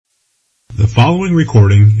The following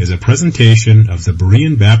recording is a presentation of the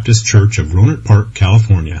Berean Baptist Church of Rohnert Park,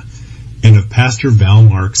 California, and of Pastor Val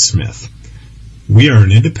Mark Smith. We are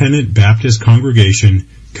an independent Baptist congregation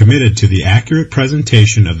committed to the accurate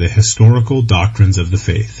presentation of the historical doctrines of the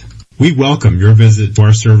faith. We welcome your visit to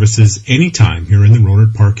our services anytime here in the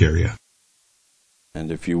Rohnert Park area.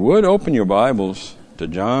 And if you would, open your Bibles to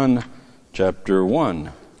John chapter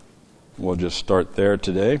 1. We'll just start there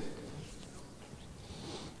today.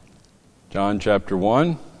 John chapter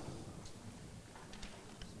 1.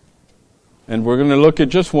 And we're going to look at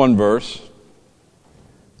just one verse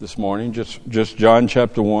this morning, just John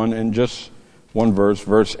chapter 1 and just one verse,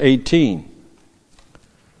 verse 18.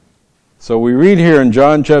 So we read here in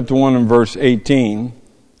John chapter 1 and verse 18,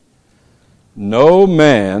 "No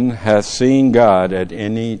man hath seen God at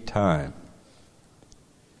any time."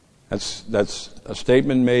 That's a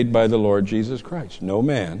statement made by the Lord Jesus Christ. No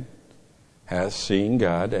man hath seen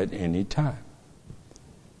God at any time.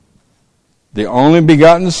 The only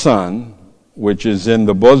begotten Son, which is in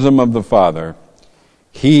the bosom of the Father,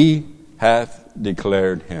 he hath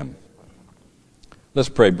declared him. Let's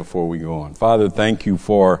pray before we go on. Father, thank you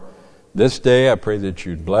for this day. I pray that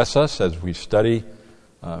you'd bless us as we study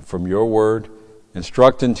from your word.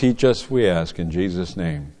 Instruct and teach us, we ask in Jesus'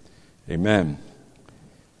 name. Amen.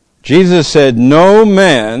 Jesus said, "No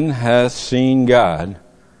man hath seen God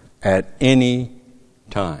at any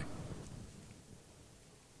time."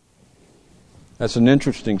 That's an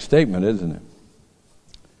interesting statement, isn't it?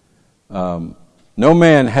 No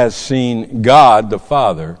man has seen God the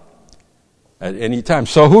Father at any time.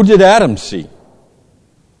 So who did Adam see?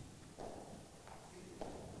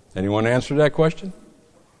 Anyone answer that question?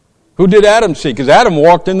 Who did Adam see? Because Adam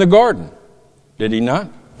walked in the garden. Did he not?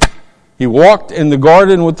 He walked in the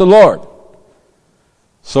garden with the Lord.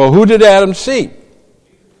 So who did Adam see?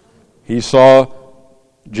 He saw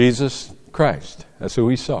Jesus Christ. That's who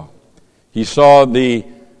he saw. He saw the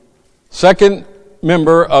second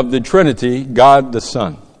member of the Trinity, God the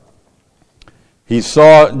Son. He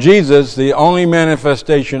saw Jesus, the only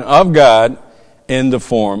manifestation of God in the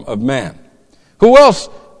form of man. Who else,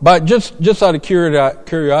 but just out of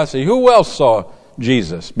curiosity, who else saw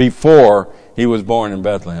Jesus before he was born in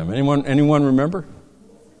Bethlehem? Anyone remember?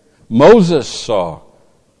 Moses saw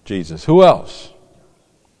Jesus. Who else?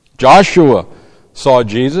 Joshua saw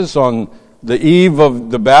Jesus on the eve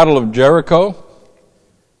of the Battle of Jericho.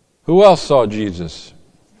 Who else saw Jesus?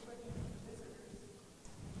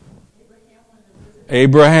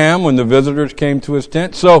 Abraham, when the visitors came to his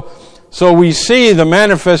tent. So we see the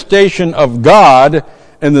manifestation of God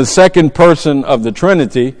in the second person of the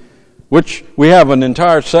Trinity, which we have an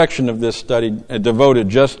entire section of this study devoted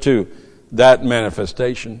just to that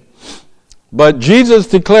manifestation. But Jesus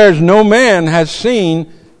declares no man has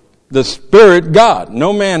seen the Spirit God.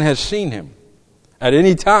 No man has seen him at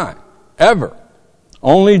any time, ever.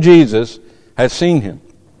 Only Jesus has seen him.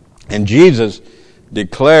 And Jesus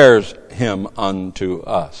declares him unto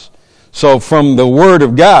us. So from the Word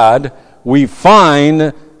of God, we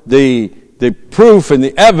find the proof and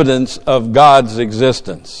the evidence of God's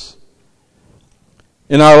existence.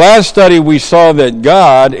 In our last study, we saw that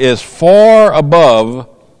God is far above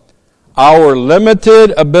our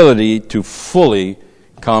limited ability to fully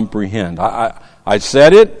comprehend. I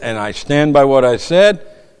said it, and I stand by what I said.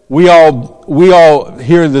 We all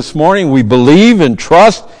here this morning, we believe and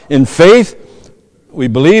trust in faith. We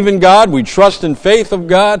believe in God. We trust in faith of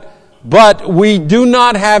God. But we do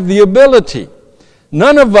not have the ability.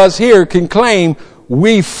 None of us here can claim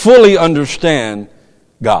we fully understand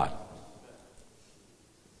God.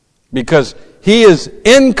 Because he is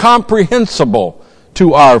incomprehensible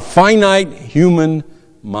to our finite human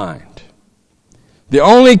mind. The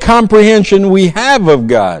only comprehension we have of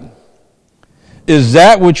God is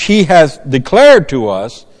that which he has declared to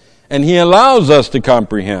us, and he allows us to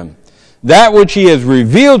comprehend. That which he has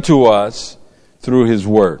revealed to us through his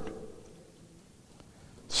word.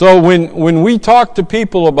 So when we talk to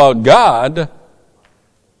people about God,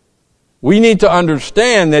 we need to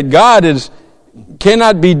understand that God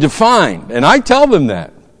cannot be defined. And I tell them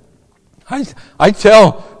that. I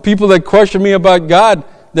tell people that question me about God,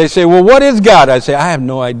 they say, "Well, what is God?" I say, "I have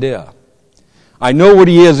no idea. I know what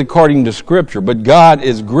he is according to Scripture, but God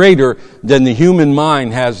is greater than the human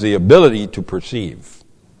mind has the ability to perceive."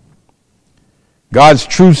 God's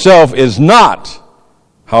true self is not,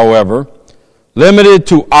 however, limited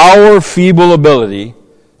to our feeble ability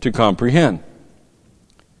to comprehend.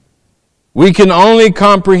 We can only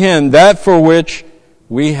comprehend that for which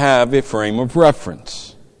we have a frame of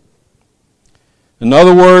reference. In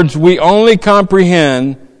other words, we only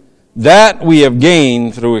comprehend that we have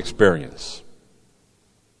gained through experience.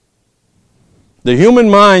 The human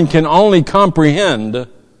mind can only comprehend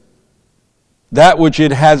that which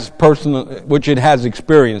it has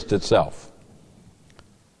experienced itself.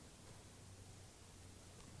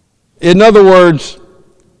 In other words,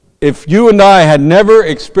 if you and I had never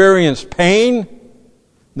experienced pain,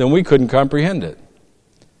 then we couldn't comprehend it.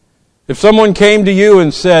 If someone came to you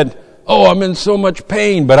and said, "Oh, I'm in so much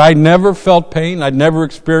pain," but I never felt pain, I'd never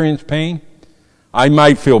experienced pain, I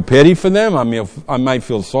might feel pity for them, I might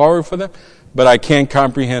feel sorry for them, but I can't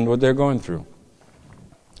comprehend what they're going through.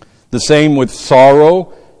 The same with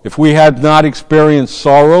sorrow. If we had not experienced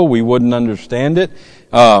sorrow, we wouldn't understand it.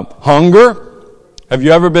 Hunger. Have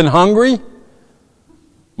you ever been hungry?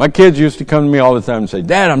 My kids used to come to me all the time and say,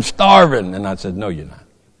 "Dad, I'm starving." And I said, "No, you're not.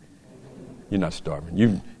 You're not starving.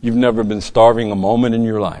 You've never been starving a moment in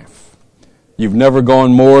your life. You've never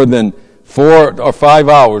gone more than 4 or 5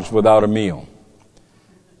 hours without a meal.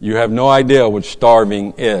 You have no idea what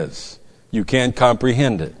starving is. You can't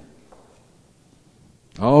comprehend it."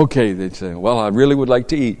 "Okay," they'd say, "well, I really would like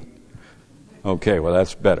to eat." Okay, well,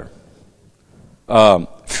 that's better.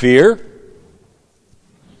 Fear.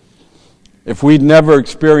 If we'd never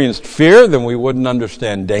experienced fear, then we wouldn't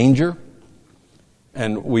understand danger,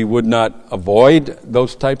 and we would not avoid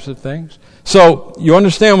those types of things. So, you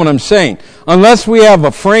understand what I'm saying? Unless we have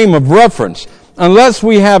a frame of reference, unless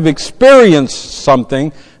we have experienced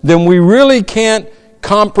something, then we really can't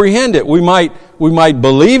comprehend it. We might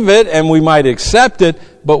believe it and we might accept it,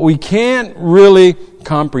 but we can't really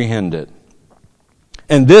comprehend it.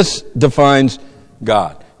 And this defines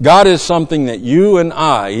God. God is something that you and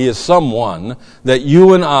I, He is someone that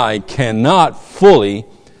you and I cannot fully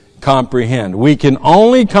comprehend. We can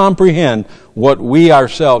only comprehend what we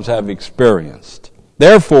ourselves have experienced.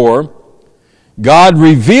 Therefore, God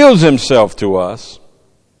reveals Himself to us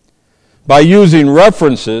by using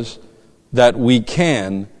references that we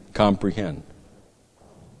can comprehend.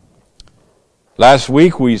 Last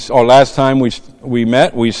time we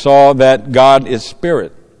met, we saw that God is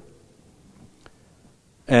spirit.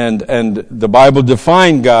 And the Bible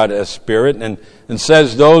defined God as spirit and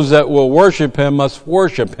says those that will worship Him must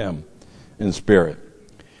worship Him in spirit.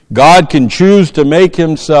 God can choose to make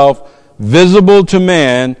Himself visible to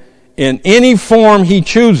man in any form He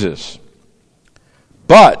chooses.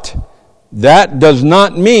 But that does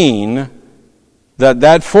not mean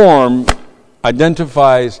that form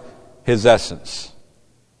identifies His essence.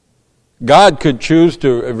 God could choose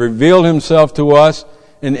to reveal Himself to us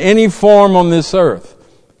in any form on this earth.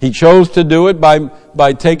 He chose to do it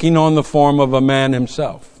by taking on the form of a man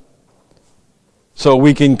Himself. So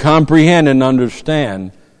we can comprehend and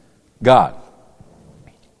understand God.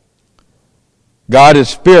 God is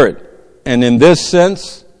spirit, and in this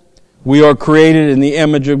sense, we are created in the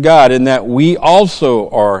image of God, in that we also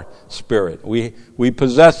are spirit. We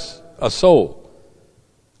possess a soul,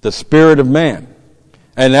 the spirit of man.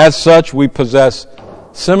 And as such, we possess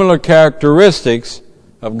similar characteristics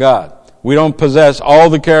of God. We don't possess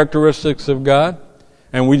all the characteristics of God,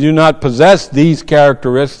 and we do not possess these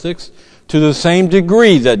characteristics to the same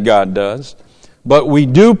degree that God does, but we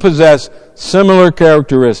do possess similar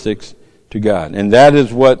characteristics to God. And that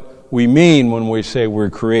is what we mean when we say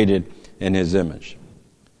we're created in His image.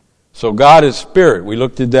 So God is spirit. We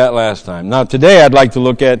looked at that last time. Now today I'd like to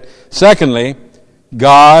look at, secondly,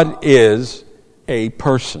 God is a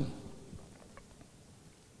person.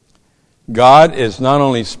 God is not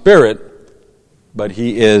only spirit, but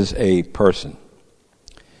He is a person.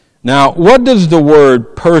 Now, what does the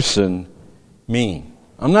word person mean?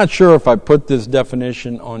 I'm not sure if I put this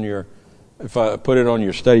definition if I put it on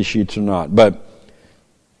your study sheets or not, but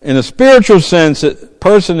in a spiritual sense,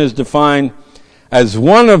 person is defined as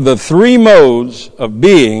one of the three modes of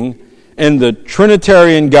being in the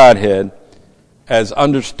Trinitarian Godhead as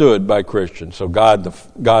understood by Christians. So God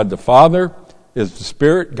the Father is the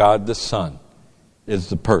Spirit, God the Son is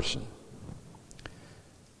the person.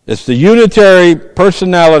 It's the unitary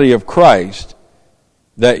personality of Christ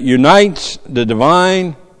that unites the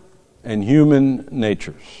divine and human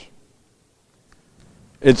natures.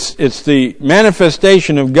 It's the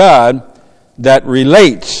manifestation of God that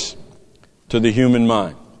relates to the human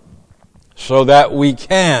mind, so that we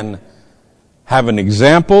can have an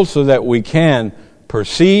example, so that we can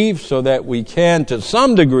perceive, so that we can, to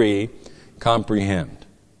some degree, comprehend.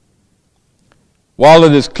 While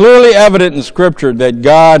it is clearly evident in Scripture that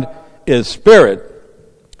God is spirit,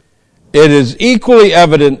 it is equally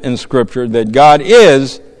evident in Scripture that God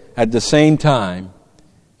is, at the same time,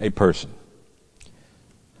 a person.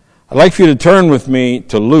 I'd like for you to turn with me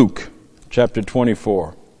to Luke chapter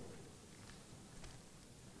 24.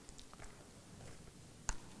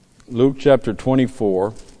 Luke chapter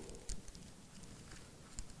 24.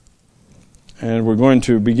 And we're going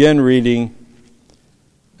to begin reading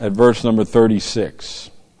at verse number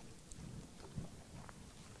 36.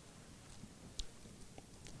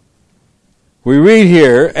 We read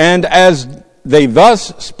here, "And as they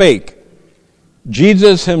thus spake,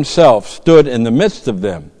 Jesus himself stood in the midst of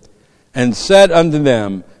them, and said unto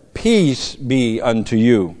them, Peace be unto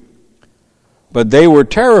you. But they were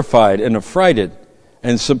terrified and affrighted,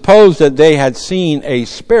 and supposed that they had seen a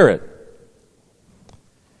spirit.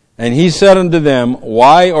 And he said unto them,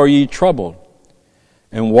 Why are ye troubled?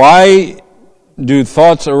 And why do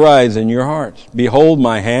thoughts arise in your hearts? Behold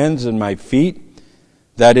my hands and my feet,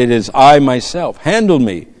 that it is I myself. Handle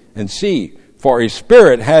me, and see, for a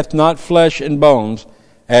spirit hath not flesh and bones,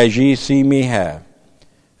 as ye see me have.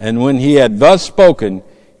 And when he had thus spoken,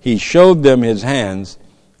 he showed them his hands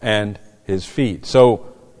and his feet." So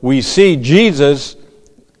we see Jesus,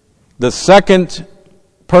 the second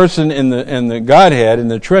person in the Godhead, in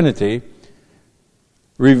the Trinity,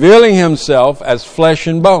 revealing himself as flesh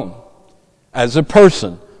and bone, as a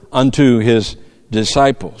person unto his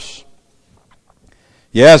disciples.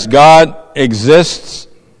 Yes, God exists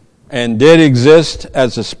and did exist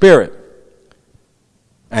as a spirit.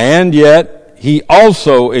 And yet, he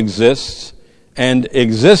also exists and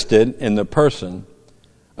existed in the person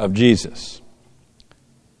of Jesus.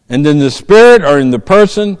 And in the spirit or in the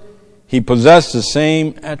person, he possessed the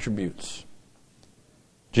same attributes.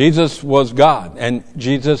 Jesus was God, and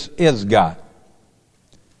Jesus is God.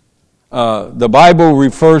 The Bible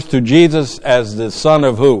refers to Jesus as the Son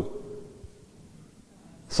of who?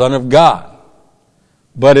 Son of God.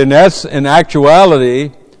 But in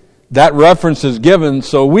actuality, that reference is given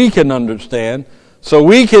so we can understand, so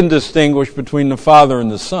we can distinguish between the Father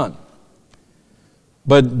and the Son.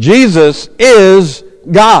 But Jesus is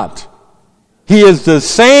God. He is the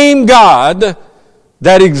same God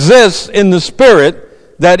that exists in the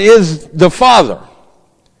Spirit that is the Father.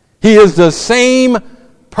 He is the same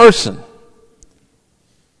person.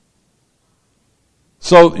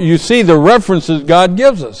 So you see the references God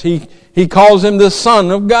gives us. He calls him the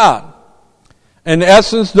Son of God. In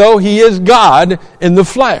essence, though, he is God in the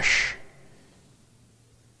flesh.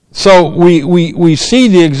 So we see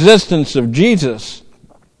the existence of Jesus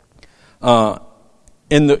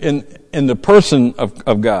in the person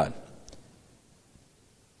of God.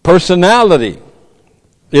 Personality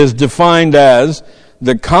is defined as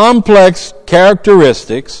the complex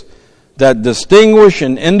characteristics that distinguish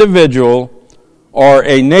an individual or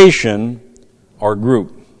a nation or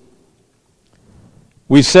group.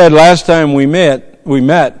 We said last time we met,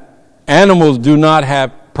 animals do not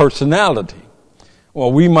have personality.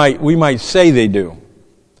 Well, we might say they do.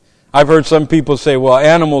 I've heard some people say, well,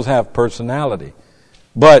 animals have personality.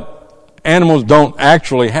 But animals don't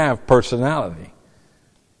actually have personality.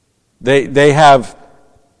 They have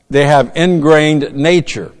ingrained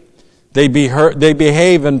nature. They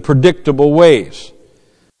behave in predictable ways.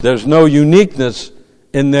 There's no uniqueness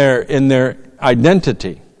in their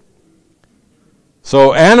identity.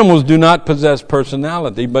 So animals do not possess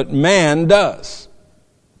personality, but man does.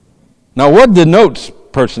 Now, what denotes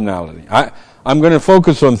personality? I'm going to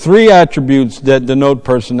focus on three attributes that denote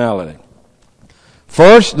personality.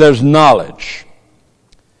 First, there's knowledge.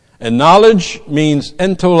 And knowledge means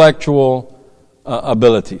intellectual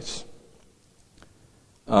abilities.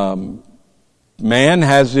 Man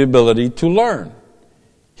has the ability to learn.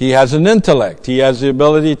 He has an intellect. He has the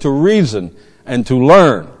ability to reason and to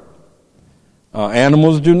learn.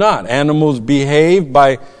 Animals do not. Animals behave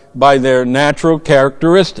by their natural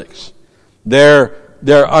characteristics. An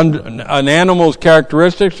animal's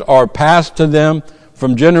characteristics are passed to them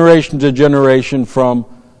from generation to generation from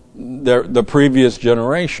the previous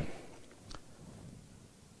generation.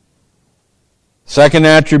 Second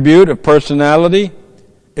attribute of personality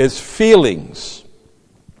is feelings.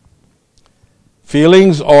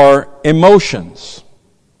 Feelings are emotions.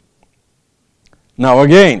 Now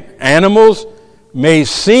again, animals may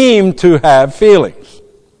seem to have feelings.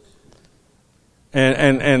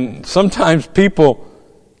 And sometimes people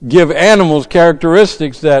give animals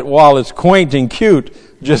characteristics that, while it's quaint and cute,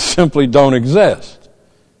 just simply don't exist.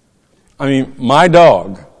 I mean, my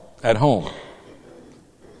dog at home,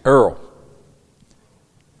 Earl.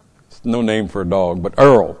 No name for a dog, but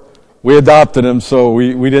Earl. We adopted him, so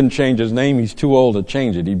we didn't change his name. He's too old to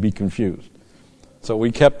change it. He'd be confused. So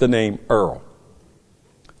we kept the name Earl.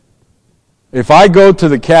 If I go to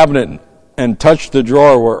the cabinet and touch the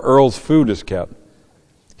drawer where Earl's food is kept,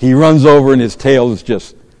 he runs over and his tail is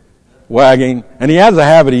just wagging. And he has a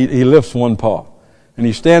habit, he lifts one paw. And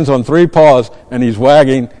he stands on three paws and he's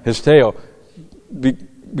wagging his tail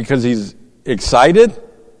because he's excited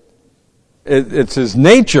It's his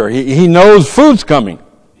nature. He knows food's coming.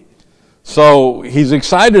 So he's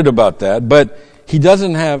excited about that, but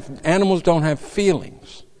animals don't have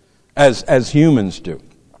feelings as humans do.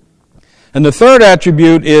 And the third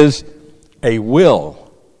attribute is a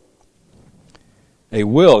will. A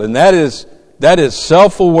will, and that is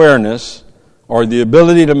self-awareness or the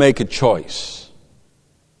ability to make a choice.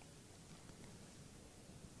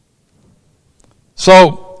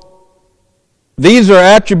 So, these are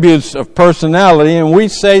attributes of personality, and we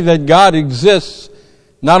say that God exists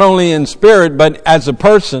not only in spirit, but as a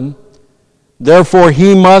person. Therefore,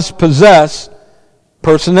 he must possess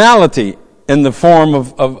personality in the form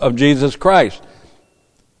of Jesus Christ.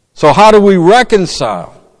 So how do we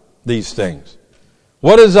reconcile these things?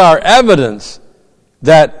 What is our evidence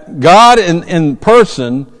that God in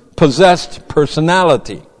person possessed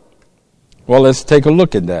personality? Well, let's take a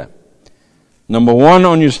look at that. Number one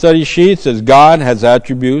on your study sheet says God has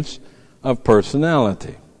attributes of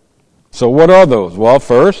personality. So what are those? Well,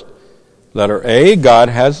 first, letter A, God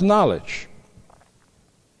has knowledge.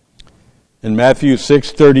 In Matthew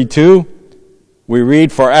 6:32, we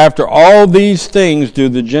read, "For after all these things do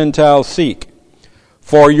the Gentiles seek.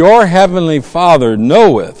 For your heavenly Father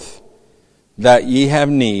knoweth that ye have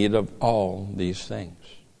need of all these things."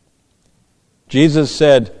 Jesus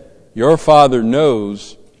said, your Father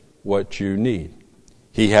knows what you need.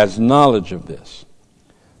 He has knowledge of this.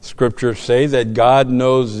 Scriptures say that God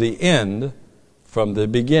knows the end from the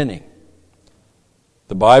beginning.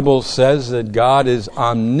 The Bible says that God is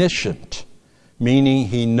omniscient, meaning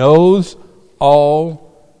he knows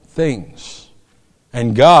all things.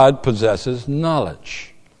 And God possesses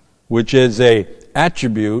knowledge, which is an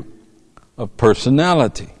attribute of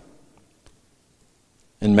personality.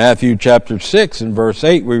 In Matthew chapter 6 and verse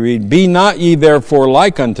 8 we read, "Be not ye therefore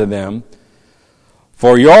like unto them,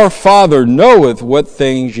 for your Father knoweth what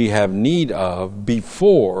things ye have need of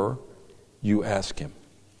before you ask him."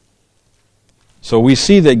 So we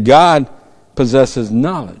see that God possesses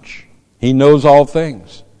knowledge. He knows all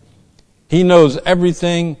things. He knows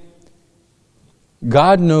everything.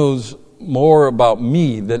 God knows more about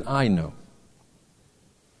me than I know.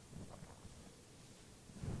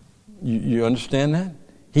 You understand that?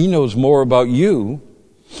 He knows more about you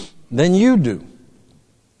than you do.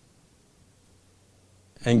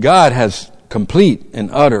 And God has complete and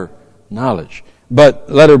utter knowledge. But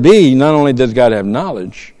letter B, not only does God have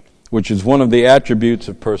knowledge, which is one of the attributes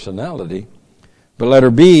of personality, but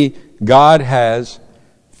letter B, God has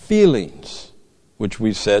feelings, which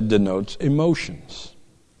we said denotes emotions.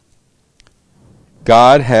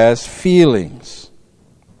 God has feelings.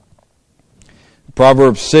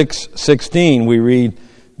 Proverbs 6:16, we read,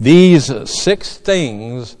 "These 6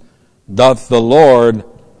 things doth the Lord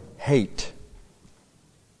hate."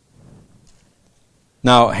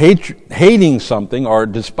 Now, hating something or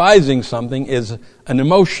despising something is an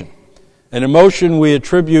emotion. An emotion we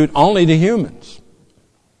attribute only to humans.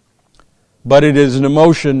 But it is an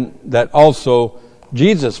emotion that also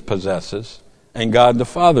Jesus possesses and God the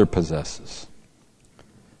Father possesses.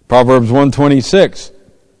 Proverbs 1:26,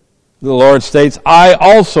 the Lord states, "I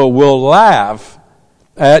also will laugh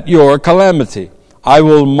at your calamity. I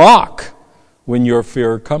will mock when your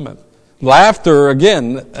fear cometh." Laughter,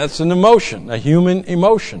 again, that's an emotion, a human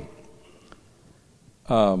emotion.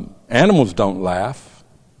 Animals don't laugh,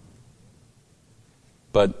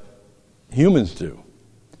 but humans do.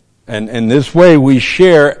 And in this way, we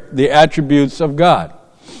share the attributes of God.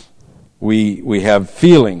 We have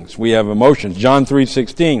feelings, we have emotions. John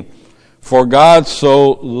 3:16, "For God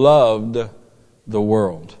so loved the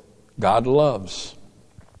world." God loves.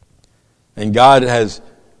 And God has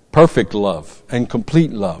perfect love and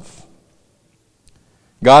complete love.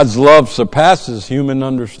 God's love surpasses human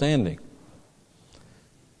understanding.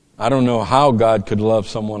 I don't know how God could love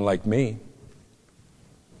someone like me.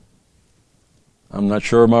 I'm not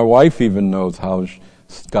sure my wife even knows how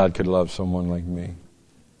God could love someone like me.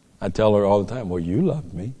 I tell her all the time, "Well, you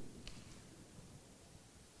love me."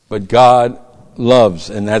 But God loves,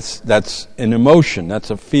 and that's an emotion,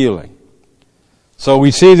 that's a feeling. So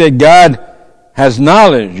we see that God has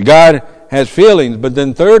knowledge, God has feelings, but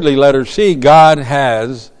then thirdly, letter C, God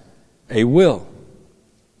has a will.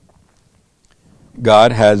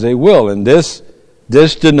 God has a will, and this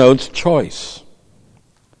denotes choice.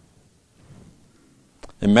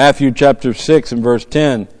 In Matthew chapter 6 and verse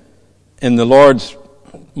 10, in the Lord's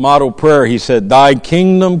model prayer, he said, "Thy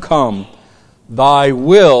kingdom come, thy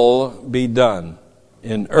will be done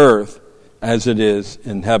in earth as it is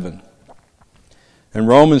in heaven." In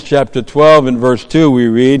Romans chapter 12 and verse 2 we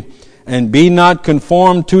read, "And be not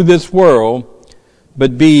conformed to this world,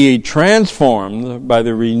 but be ye transformed by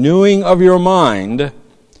the renewing of your mind,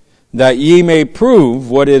 that ye may prove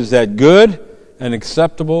what is that good and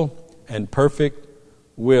acceptable and perfect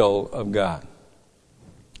will of God.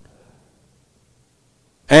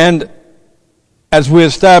 And as we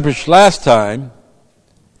established last time,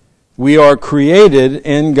 we are created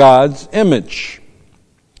in God's image.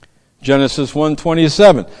 Genesis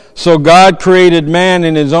 1:27. So God created man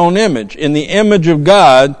in his own image. In the image of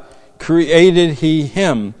God created he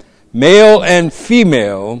him. Male and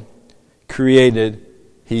female created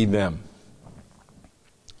he them.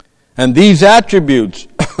 And these attributes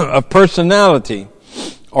of personality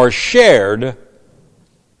are shared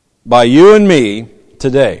by you and me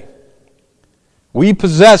today. We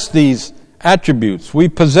possess these attributes. We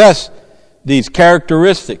possess these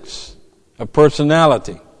characteristics of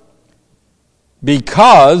personality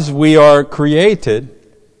because we are created,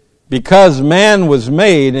 because man was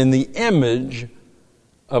made in the image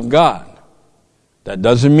of God. That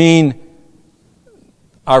doesn't mean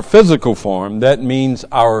our physical form. That means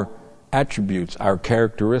our attributes, our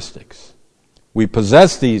characteristics. We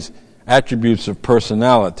possess these attributes of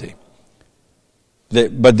personality.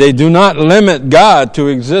 But they do not limit God to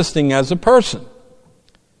existing as a person.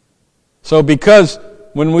 So because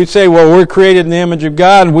when we say, well, we're created in the image of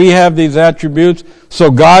God, we have these attributes, so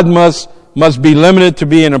God must be limited to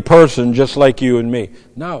being a person just like you and me.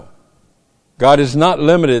 No. God is not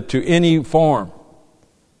limited to any form.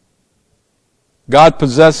 God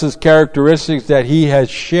possesses characteristics that he has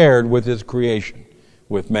shared with his creation,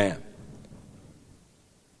 with man.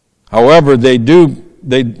 However,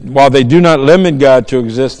 while they do not limit God to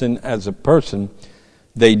existing as a person,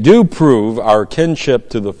 they do prove our kinship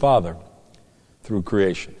to the Father through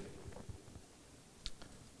creation.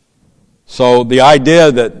 So the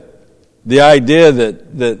idea that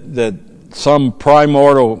some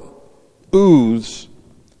primordial ooze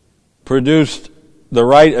produced the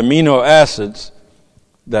right amino acids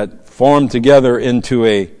that formed together into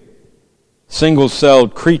a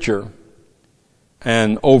single-celled creature,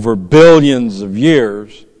 and over billions of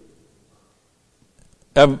years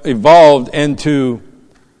evolved into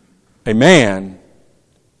a man,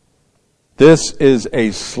 this is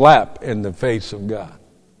a slap in the face of God.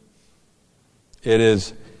 It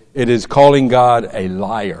is calling God a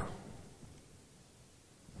liar.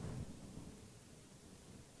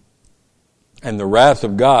 And the wrath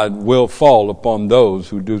of God will fall upon those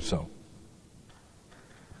who do so.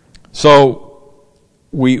 So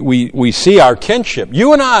we see our kinship.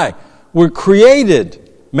 You and I were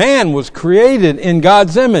created. Man was created in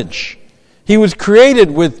God's image. He was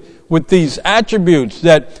created with these attributes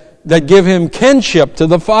that give him kinship to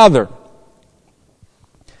the Father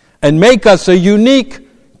and make us a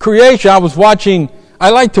unique creation. I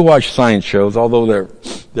like to watch science shows, although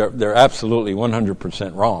they're absolutely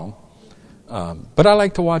 100% wrong. But I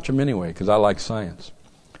like to watch them anyway because I like science.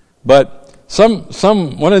 But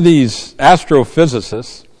one of these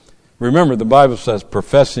astrophysicists, remember the Bible says,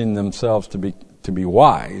 professing themselves to be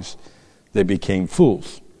wise, they became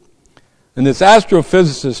fools. And this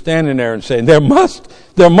astrophysicist standing there and saying, there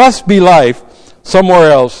must be life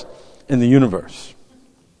somewhere else in the universe.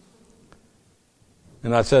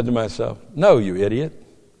 And I said to myself, no, you idiot,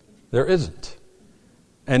 there isn't.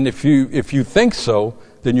 And if you think so,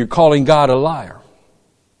 then you're calling God a liar.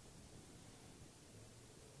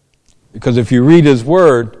 Because if you read his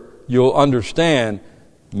word, you'll understand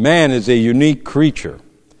man is a unique creature.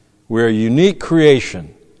 We're a unique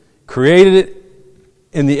creation, created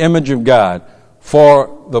in the image of God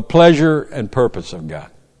for the pleasure and purpose of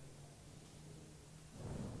God.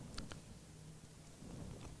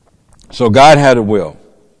 So God had a will,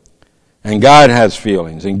 and God has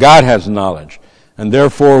feelings, and God has knowledge, and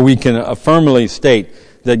therefore we can affirmably state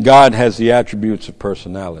that God has the attributes of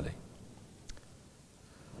personality.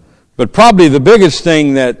 But probably the biggest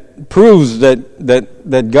thing that proves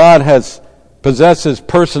that God possesses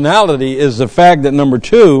personality is the fact that, number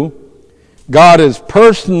 2, God is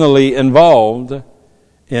personally involved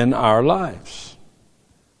in our lives.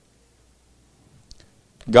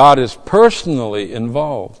 God is personally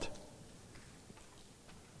involved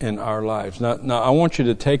in our lives. Now I want you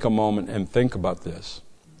to take a moment and think about this.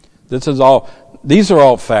 These are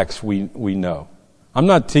all facts we know. I'm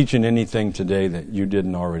not teaching anything today that you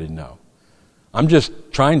didn't already know. I'm just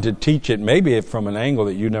trying to teach it maybe from an angle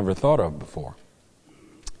that you never thought of before.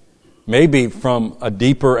 Maybe from a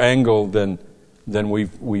deeper angle than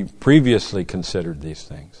we've previously considered these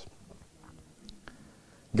things.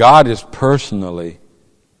 God is personally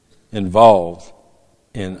involved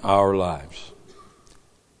in our lives.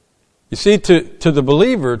 You see, to the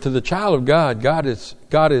believer, to the child of God, God is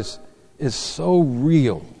is so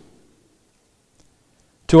real.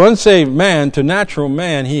 To unsaved man, to natural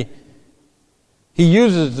man, he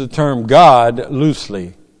uses the term God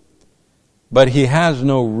loosely, but he has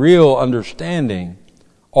no real understanding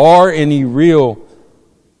or any real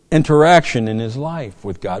interaction in his life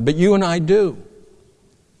with God. But you and I do.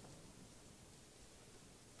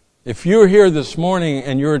 If you're here this morning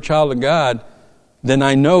and you're a child of God, then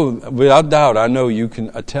I know, without doubt, I know you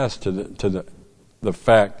can attest to the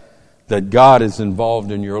fact that God is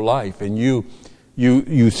involved in your life, and you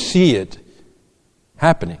see it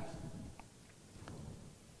happening.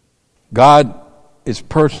 God is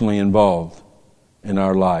personally involved in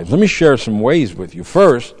our lives. Let me share some ways with you.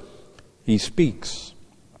 First, He speaks.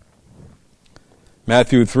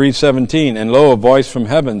 Matthew 3:17, and lo, a voice from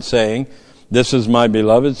heaven saying, "This is my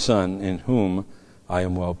beloved Son, in whom I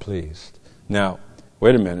am well pleased." Now,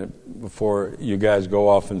 wait a minute before you guys go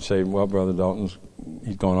off and say, well, Brother Dalton's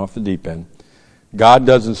he's going off the deep end. God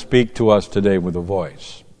doesn't speak to us today with a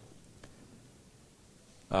voice.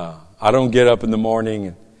 I don't get up in the morning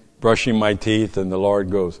and brushing my teeth and the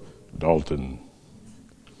Lord goes, "Dalton."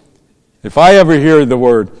 If I ever hear the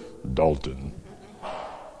word Dalton,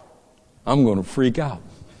 I'm going to freak out.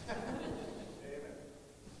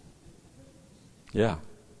 Yeah.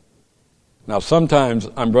 Now sometimes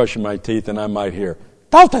I'm brushing my teeth and I might hear,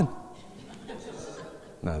 "Dalton."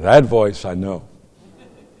 Now that voice I know.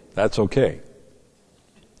 That's okay.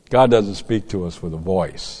 God doesn't speak to us with a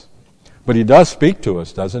voice. But He does speak to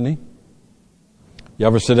us, doesn't He? You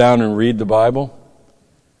ever sit down and read the Bible?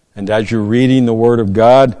 And as you're reading the Word of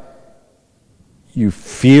God, you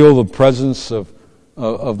feel the presence of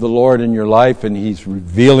the Lord in your life, and He's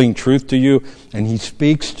revealing truth to you, and He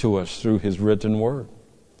speaks to us through His written Word.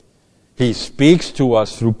 He speaks to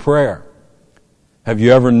us through prayer. Have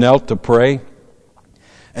you ever knelt to pray?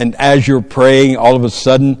 And as you're praying, all of a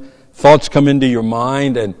sudden, thoughts come into your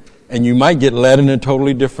mind, and you might get led in a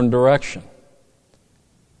totally different direction.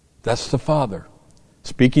 That's the Father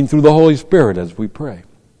speaking through the Holy Spirit as we pray.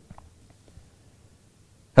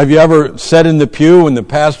 Have you ever sat in the pew when the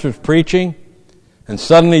pastor's preaching, and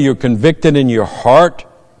suddenly you're convicted in your heart,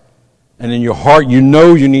 and in your heart you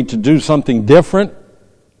know you need to do something different?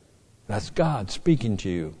 That's God speaking to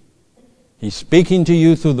you. He's speaking to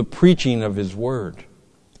you through the preaching of His Word.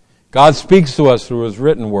 God speaks to us through His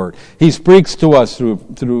written Word. He speaks to us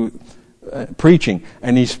through preaching,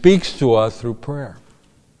 and He speaks to us through prayer.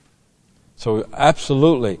 So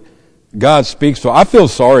absolutely, God speaks to us. I feel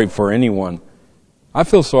sorry for anyone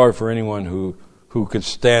who could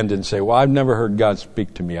stand and say, "Well, I've never heard God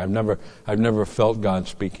speak to me. I've never felt God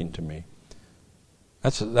speaking to me."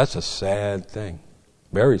 That's a sad thing.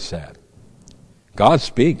 Very sad. God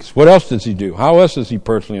speaks. What else does He do? How else is He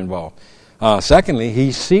personally involved? Secondly,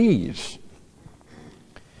 He sees.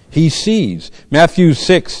 He sees. Matthew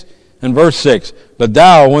 6 and verse 6. "But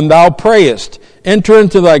thou, when thou prayest, enter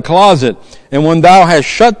into thy closet, and when thou hast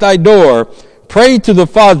shut thy door, pray to the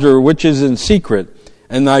Father which is in secret,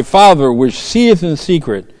 and thy Father which seeth in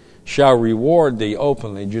secret shall reward thee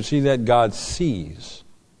openly." Do you see that? God sees.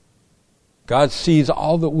 God sees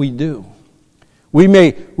all that we do. We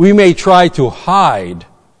may try to hide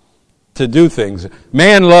to do things.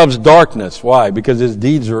 Man loves darkness. Why? Because his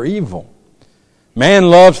deeds are evil. Man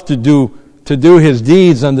loves to do his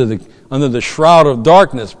deeds under the shroud of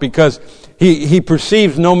darkness because he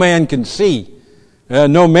perceives no man can see.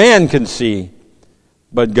 No man can see,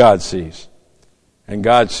 but God sees. And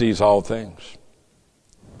God sees all things.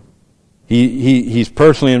 He's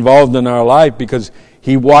personally involved in our life because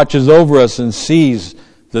He watches over us and sees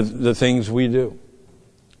the things we do.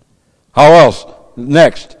 How else?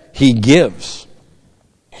 Next, He gives.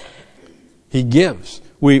 He gives.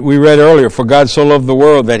 We read earlier, "For God so loved the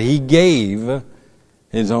world that He gave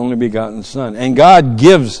His only begotten Son." And God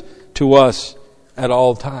gives to us at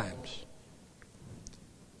all times.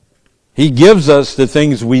 He gives us the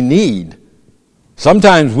things we need.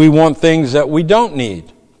 Sometimes we want things that we don't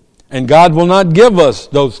need. And God will not give us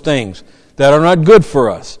those things that are not good for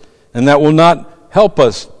us and that will not help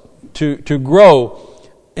us to grow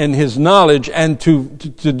in His knowledge and to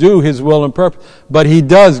do His will and purpose. But He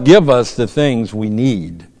does give us the things we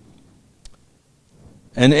need.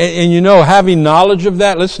 And you know, having knowledge of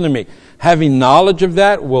that, listen to me, having knowledge of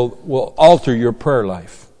that will alter your prayer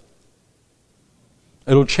life.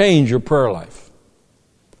 It'll change your prayer life.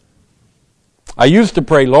 I used to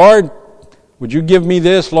pray, "Lord, would you give me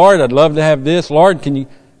this? Lord, I'd love to have this. Lord, can you..."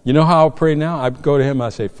 You know how I pray now? I go to Him, I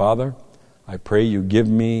say, "Father, I pray you give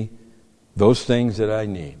me those things that I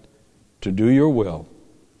need to do your will,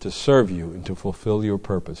 to serve you, and to fulfill your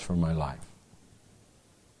purpose for my life."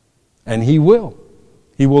 And He will.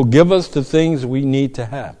 He will give us the things we need to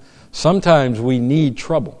have. Sometimes we need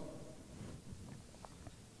trouble.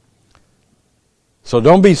 So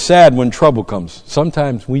don't be sad when trouble comes.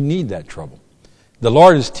 Sometimes we need that trouble. The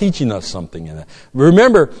Lord is teaching us something in that.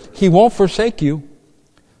 Remember, He won't forsake you.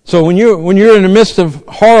 So when you're in the midst of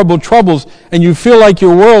horrible troubles and you feel like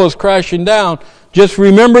your world is crashing down, just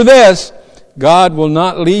remember this: God will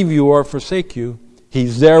not leave you or forsake you.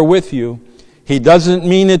 He's there with you. He doesn't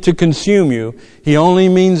mean it to consume you. He only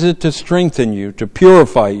means it to strengthen you, to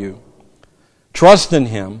purify you. Trust in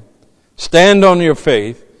Him. Stand on your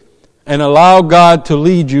faith and allow God to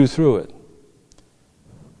lead you through it.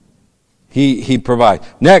 He provides.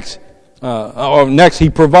 Next, He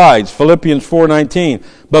provides. Philippians 4:19.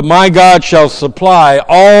 But my God shall supply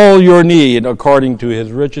all your need according to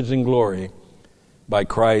His riches and glory by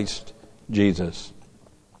Christ Jesus.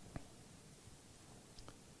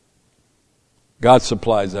 God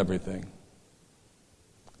supplies everything.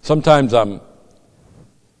 Sometimes I'm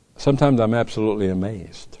absolutely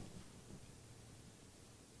amazed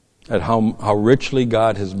at how richly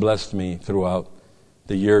God has blessed me throughout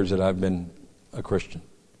the years that I've been a Christian.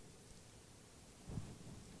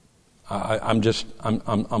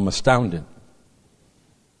 I'm astounded.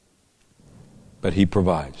 But He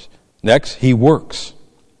provides. Next, He works.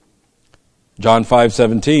 John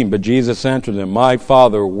 5:17, but Jesus answered them, my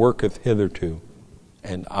Father worketh hitherto,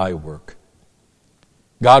 and I work.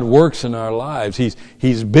 God works in our lives.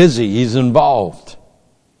 He's busy. He's involved.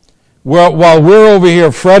 While we're over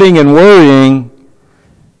here fretting and worrying,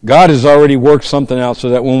 God has already worked something out so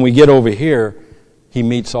that when we get over here, He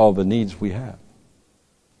meets all the needs we have.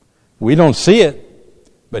 We don't see it,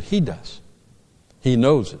 but He does. He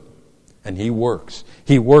knows it, and He works.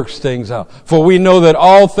 He works things out. For we know that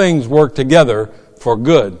all things work together for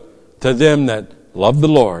good to them that love the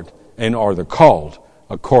Lord and are the called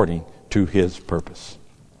according to His purpose.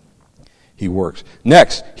 He works.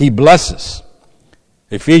 Next, He blesses.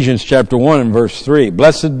 Ephesians chapter 1 and verse 3.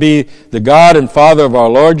 Blessed be the God and Father of our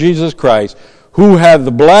Lord Jesus Christ, who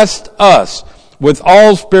hath blessed us with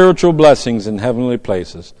all spiritual blessings in heavenly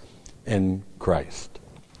places in Christ.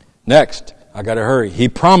 Next, I got to hurry. He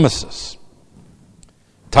promises.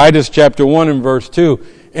 Titus chapter 1 and verse 2.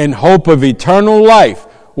 In hope of eternal life,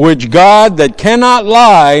 which God that cannot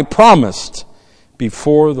lie promised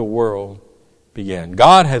before the world began.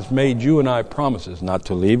 God has made you and I promises not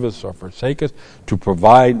to leave us or forsake us, to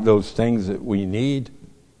provide those things that we need,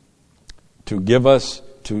 to give us,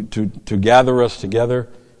 to gather us together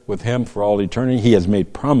with Him for all eternity. He has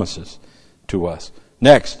made promises to us.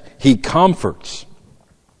 Next, He comforts.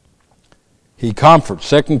 He comforts.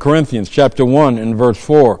 2 Corinthians chapter 1 and verse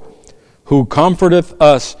 4. Who comforteth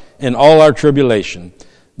us in all our tribulation,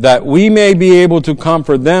 that we may be able to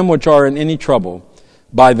comfort them which are in any trouble,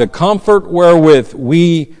 by the comfort wherewith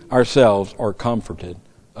we ourselves are comforted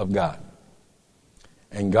of God.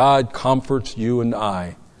 And God comforts you and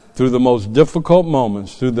I through the most difficult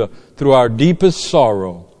moments, through our deepest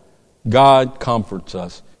sorrow. God comforts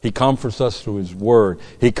us. He comforts us through His Word.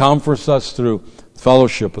 He comforts us through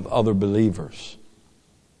fellowship with other believers.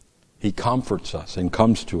 He comforts us and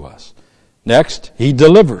comes to us. Next, He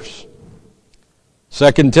delivers.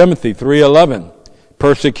 2 Timothy 3:11.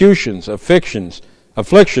 Persecutions,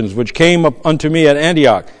 afflictions which came up unto me at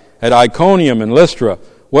Antioch, at Iconium and Lystra,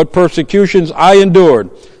 what persecutions I endured,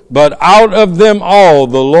 but out of them all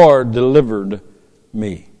the Lord delivered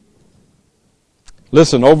me.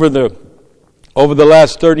 Listen, over the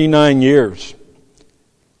last 39 years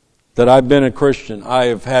that I've been a Christian, I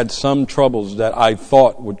have had some troubles that I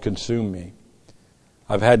thought would consume me.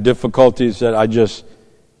 I've had difficulties that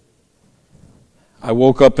I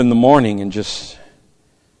woke up in the morning and just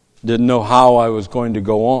didn't know how I was going to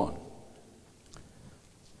go on.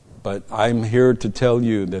 But I'm here to tell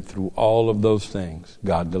you that through all of those things,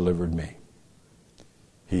 God delivered me.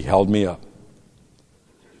 He held me up.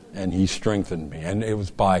 And He strengthened me. And it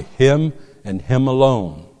was by Him and Him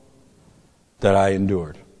alone that I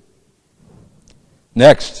endured.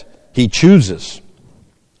 Next, He chooses.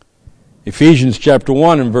 Ephesians chapter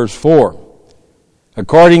 1 and verse 4.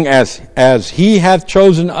 According as He hath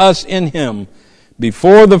chosen us in Him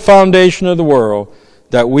before the foundation of the world,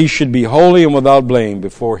 that we should be holy and without blame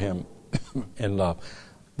before Him in love.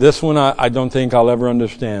 This one I don't think I'll ever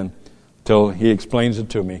understand till He explains it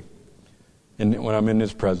to me. And when I'm in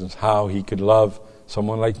His presence, how He could love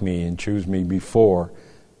someone like me and choose me before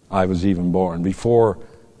I was even born. Before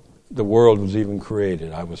the world was even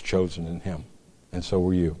created, I was chosen in Him. And so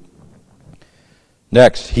were you.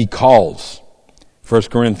 Next, He calls. 1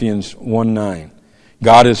 Corinthians 1:9.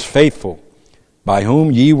 God is faithful, by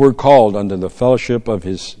whom ye were called unto the fellowship of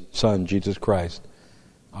His Son, Jesus Christ,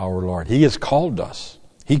 our Lord. He has called us.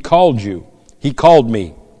 He called you. He called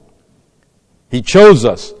me. He chose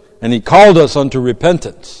us, and He called us unto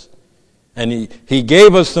repentance. And He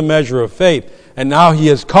gave us the measure of faith. And now He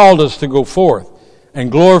has called us to go forth and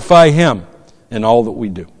glorify Him in all that we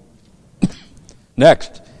do.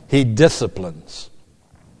 Next, He disciplines.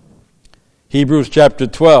 Hebrews chapter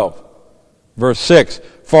 12, verse 6.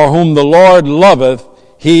 For whom the Lord loveth,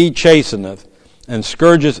 He chasteneth, and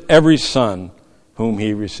scourgeth every son whom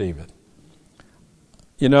He receiveth.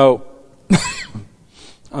 You know,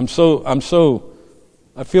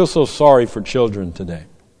 I feel so sorry for children today.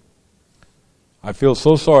 I feel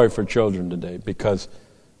so sorry for children today because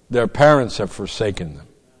their parents have forsaken them.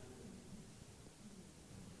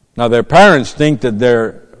 Now their parents think that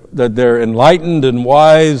they're enlightened and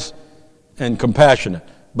wise and compassionate.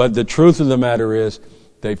 But the truth of the matter is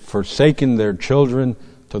they've forsaken their children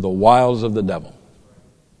to the wiles of the devil.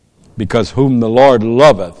 Because whom the Lord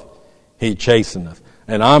loveth, He chasteneth.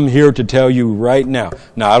 And I'm here to tell you right now.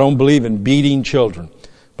 Now I don't believe in beating children,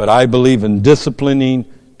 but I believe in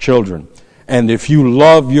disciplining children. And if you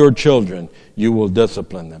love your children, you will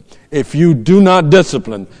discipline them. If you do not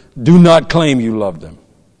discipline, do not claim you love them.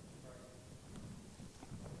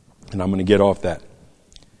 And I'm going to get off that.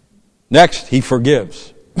 Next, He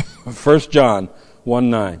forgives. 1 John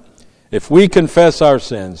 1:9. If we confess our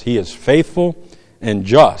sins, He is faithful and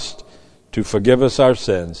just to forgive us our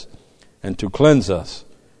sins and to cleanse us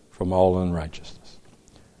from all unrighteousness.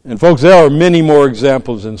 And folks, there are many more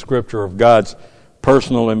examples in Scripture of God's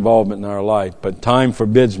personal involvement in our life, but time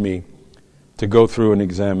forbids me to go through and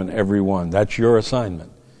examine every one. That's your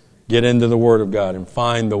assignment. Get into the Word of God and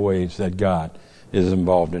find the ways that God is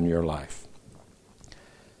involved in your life.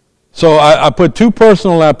 So I put two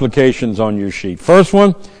personal applications on your sheet. First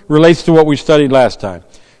one relates to what we studied last time.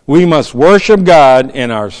 We must worship God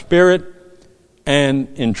in our spirit and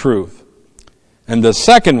in truth. And the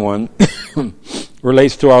second one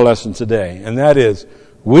relates to our lesson today, and that is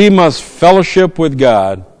we must fellowship with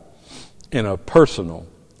God in a personal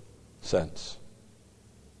sense.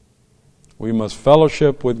 We must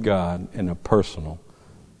fellowship with God in a personal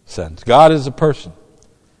sense. God is a person,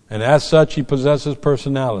 and as such, He possesses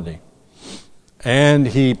personality. And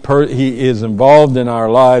He is involved in our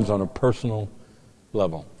lives on a personal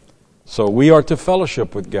level. So we are to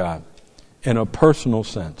fellowship with God in a personal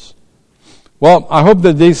sense. Well, I hope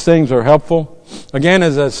that these things are helpful. Again,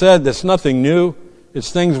 as I said, there's nothing new.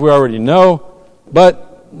 It's things we already know,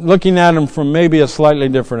 but looking at them from maybe a slightly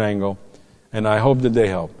different angle, and I hope that they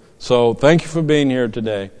help. So thank you for being here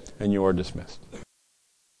today, and you are dismissed.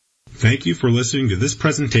 Thank you for listening to this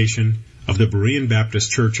presentation of the Berean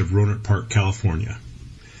Baptist Church of Rohnert Park, California.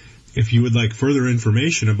 If you would like further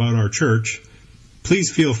information about our church,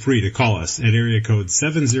 please feel free to call us at area code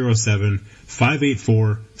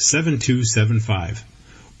 707-584-7275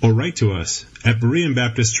 or write to us at Berean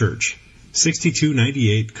Baptist Church,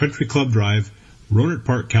 6298 Country Club Drive, Rohnert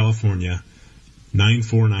Park, California,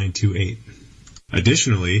 94928.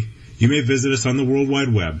 Additionally, you may visit us on the World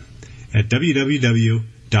Wide Web at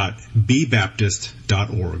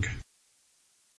www.bbaptist.org.